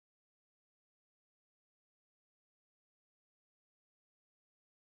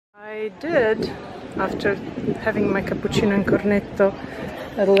I did, after having my cappuccino and cornetto,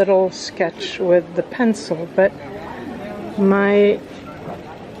 a little sketch with the pencil, but my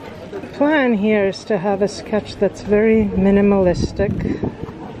plan here is to have a sketch that's very minimalistic,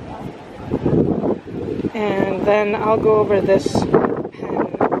 and then I'll go over this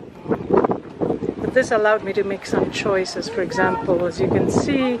pen. But this allowed me to make some choices. For example, as you can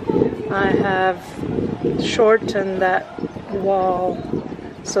see, I have shortened that wall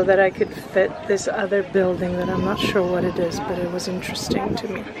so that I could fit this other building that I'm not sure what it is, but it was interesting to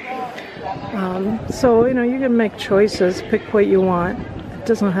me. So, you know, you can make choices, pick what you want. It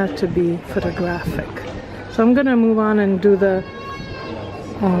doesn't have to be photographic. So I'm gonna move on and do the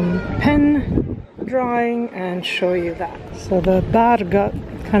pen drawing and show you that. So the bar got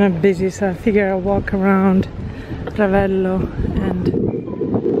kind of busy, so I figure I'll walk around Ravello and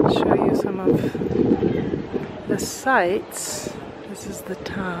show you some of the sights. This is the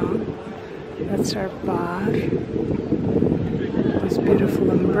town. That's our bar. Those beautiful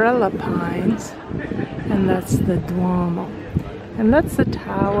umbrella pines. And that's the Duomo. And that's the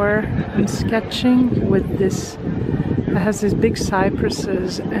tower I'm sketching with this. It has these big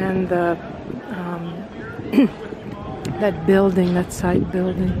cypresses and the that building, that side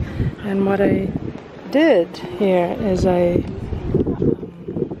building. And what I did here is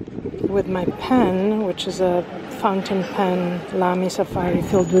with my pen, which is a fountain pen Lamy Safari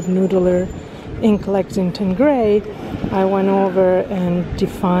filled with Noodler ink Lexington Gray, I went over and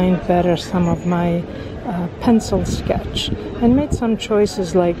defined better some of my pencil sketch and made some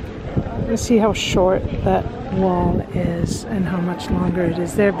choices, like let's see how short that wall is and how much longer it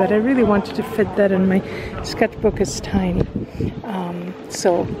is there, but I really wanted to fit that, and my sketchbook is tiny,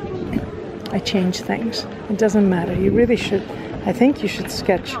 so I changed things. It doesn't matter. You really should, I think you should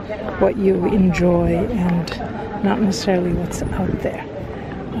sketch what you enjoy and not necessarily what's out there.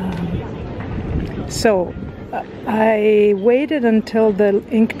 So I waited until the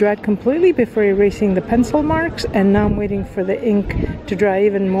ink dried completely before erasing the pencil marks, and now I'm waiting for the ink to dry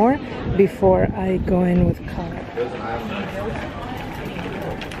even more before I go in with color.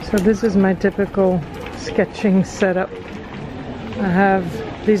 So this is my typical sketching setup. I have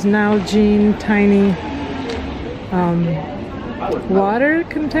these Nalgene tiny water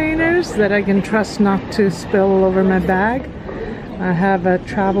containers that I can trust not to spill all over my bag. I have a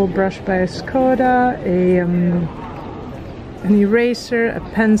travel brush by Skoda, an eraser, a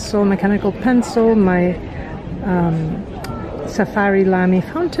pencil, mechanical pencil, my Safari Lamy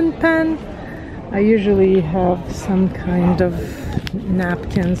fountain pen. I usually have some kind of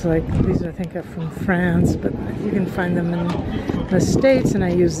napkins, like these I think are from France, but you can find them in the States, and I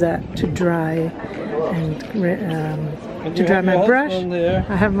use that to dry and to dry my brush.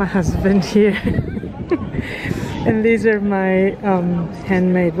 I have my husband here. And these are my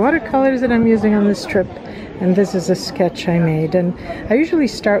handmade watercolors that I'm using on this trip. And this is a sketch I made. And I usually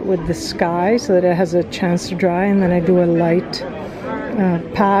start with the sky so that it has a chance to dry, and then I do a light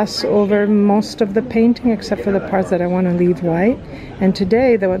pass over most of the painting except for the parts that I want to leave white. And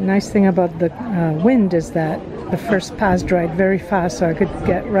today, the nice thing about the wind is that the first pass dried very fast, so I could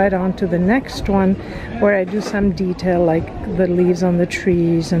get right on to the next one where I do some detail, like the leaves on the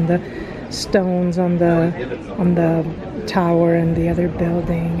trees and the stones on the tower and the other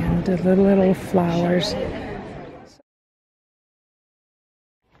building, and the little flowers.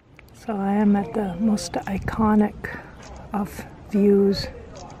 So I am at the most iconic of views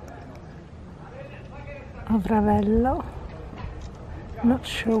of Ravello. I'm not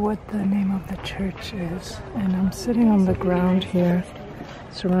sure what the name of the church is, and I'm sitting on the ground here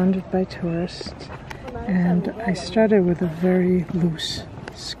surrounded by tourists, and I started with a very loose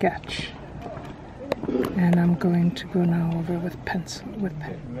sketch, and I'm going to go now over with pen. So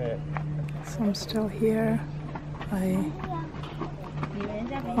I'm still here. I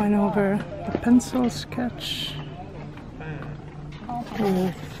went over the pencil sketch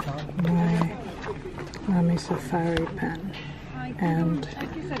with my Lamy Safari pen, and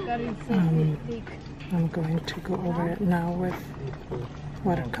I'm going to go over it now with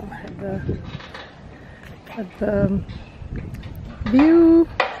watercolor. At the view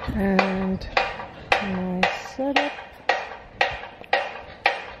and my setup,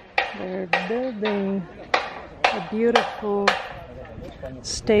 they're building a beautiful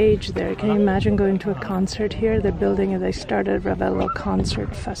stage there. Can you imagine going to a concert here? They're building it. They started Ravello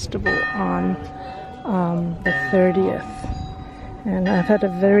Concert Festival on the 30th, and I've had a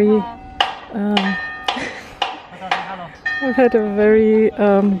very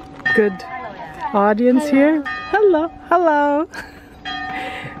good audience here. Hello,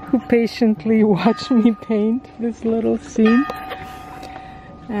 who patiently watched me paint this little scene.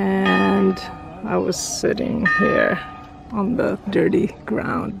 and I was sitting here on the dirty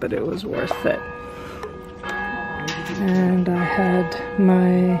ground, but it was worth it. And I had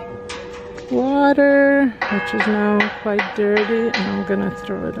my water, which is now quite dirty, and I'm gonna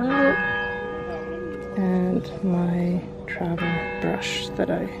throw it out, and my travel brush that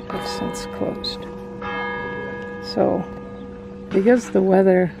I have since closed. So because the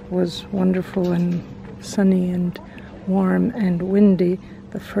weather was wonderful and sunny and warm and windy,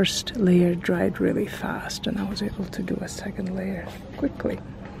 the first layer dried really fast, and I was able to do a second layer quickly.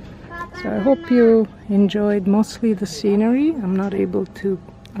 So I hope you enjoyed mostly the scenery. I'm not able to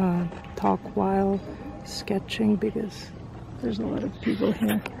talk while sketching because there's a lot of people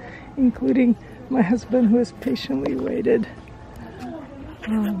here, including my husband, who has patiently waited.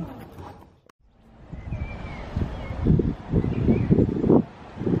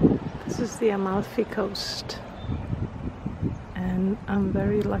 This is the Amalfi Coast, and I'm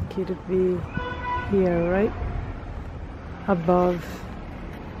very lucky to be here right above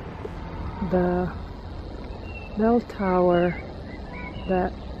the bell tower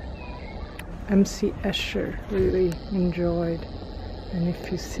that MC Escher really enjoyed. And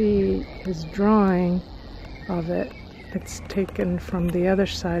if you see his drawing of it, it's taken from the other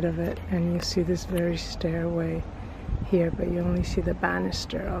side of it, and you see this very stairway here, but you only see the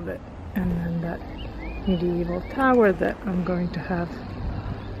banister of it, and then that medieval tower that I'm going to have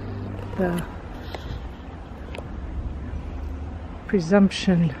the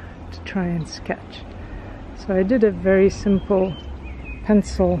presumption to try and sketch. So I did a very simple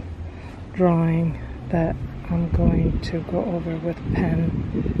pencil drawing that I'm going to go over with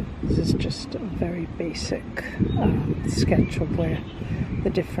pen. This is just a very basic sketch of where the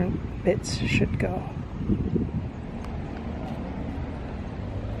different bits should go.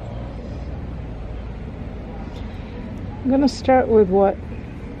 I'm going to start with what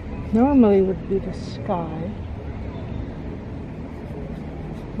normally would be the sky,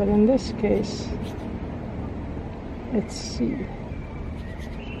 but in this case it's sea.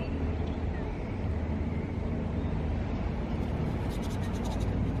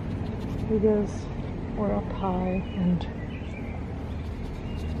 Because we're up high, and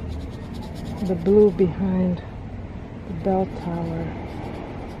the blue behind the bell tower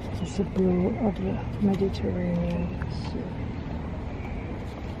is the blue of the Mediterranean Sea.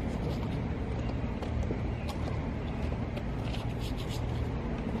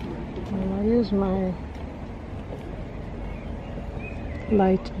 And I use my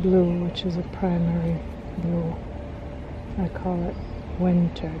light blue, which is a primary blue. I call it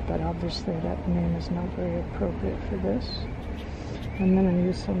winter, but obviously that name is not very appropriate for this. And then I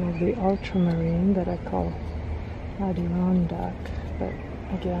use some of the ultramarine that I call Adirondack, but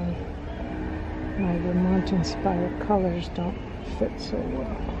again, my Vermont-inspired colors don't fit so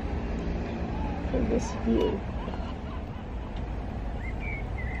well for this view.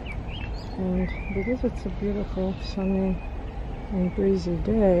 And because it's a beautiful sunny and breezy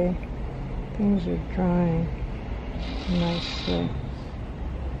day, things are drying nicely.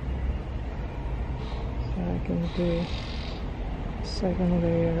 So I can do a second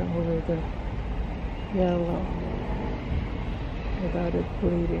layer over the yellow without it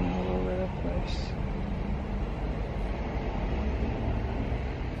bleeding all over the place.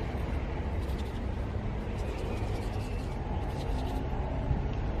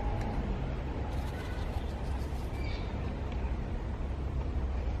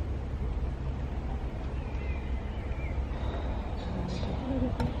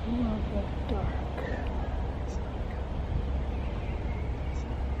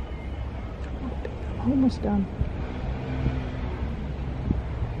 Almost done.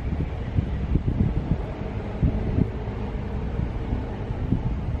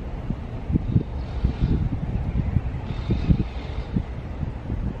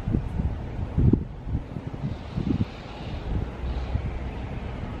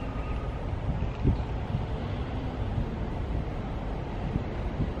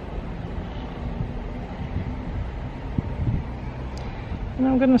 And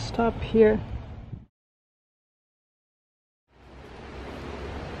I'm going to stop here.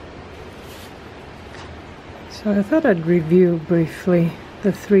 So I thought I'd review briefly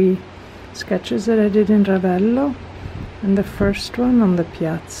the 3 sketches that I did in Ravello, and the first one on the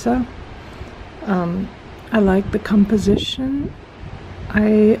piazza. I like the composition.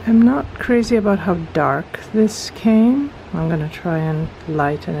 I am not crazy about how dark this came. I'm going to try and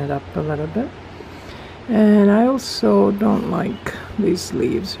lighten it up a little bit. And I also don't like these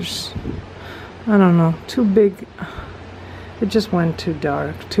leaves. There's, I don't know, too big. It just went too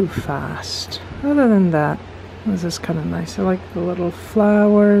dark, too fast. Other than that, This is kind of nice. I like the little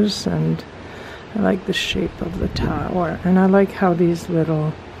flowers, and I like the shape of the tower, and I like how these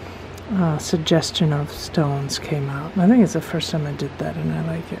little suggestion of stones came out. I think it's the first time I did that, and I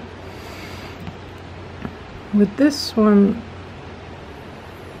like it. With this one,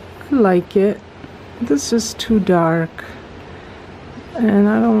 I like it. This is too dark, and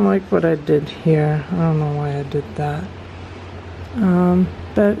I don't like what I did here. I don't know why I did that.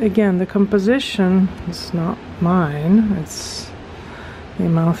 But again, the composition is not mine. It's the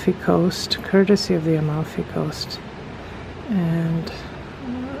Amalfi Coast, courtesy of the Amalfi Coast. And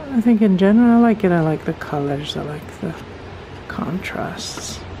I think in general I like it. I like the colors. I like the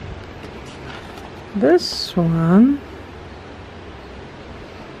contrasts. This one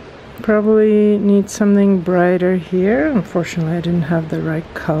probably needs something brighter here. Unfortunately, I didn't have the right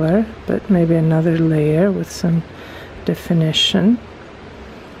color, but maybe another layer with some definition.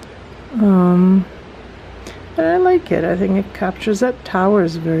 But I like it. I think it captures. That tower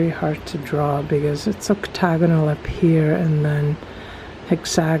is very hard to draw because it's octagonal up here and then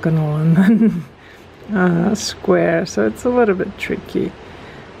hexagonal and then square, so it's a little bit tricky.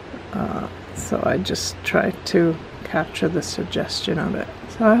 So I just tried to capture the suggestion of it.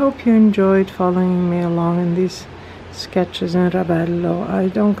 So I hope you enjoyed following me along in these sketches in Ravello. I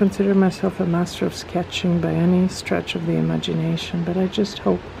don't consider myself a master of sketching by any stretch of the imagination, but I just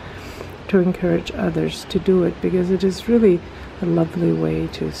hope to encourage others to do it, because it is really a lovely way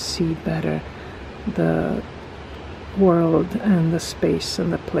to see better the world and the space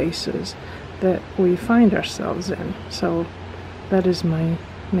and the places that we find ourselves in. So that is my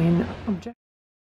main objective.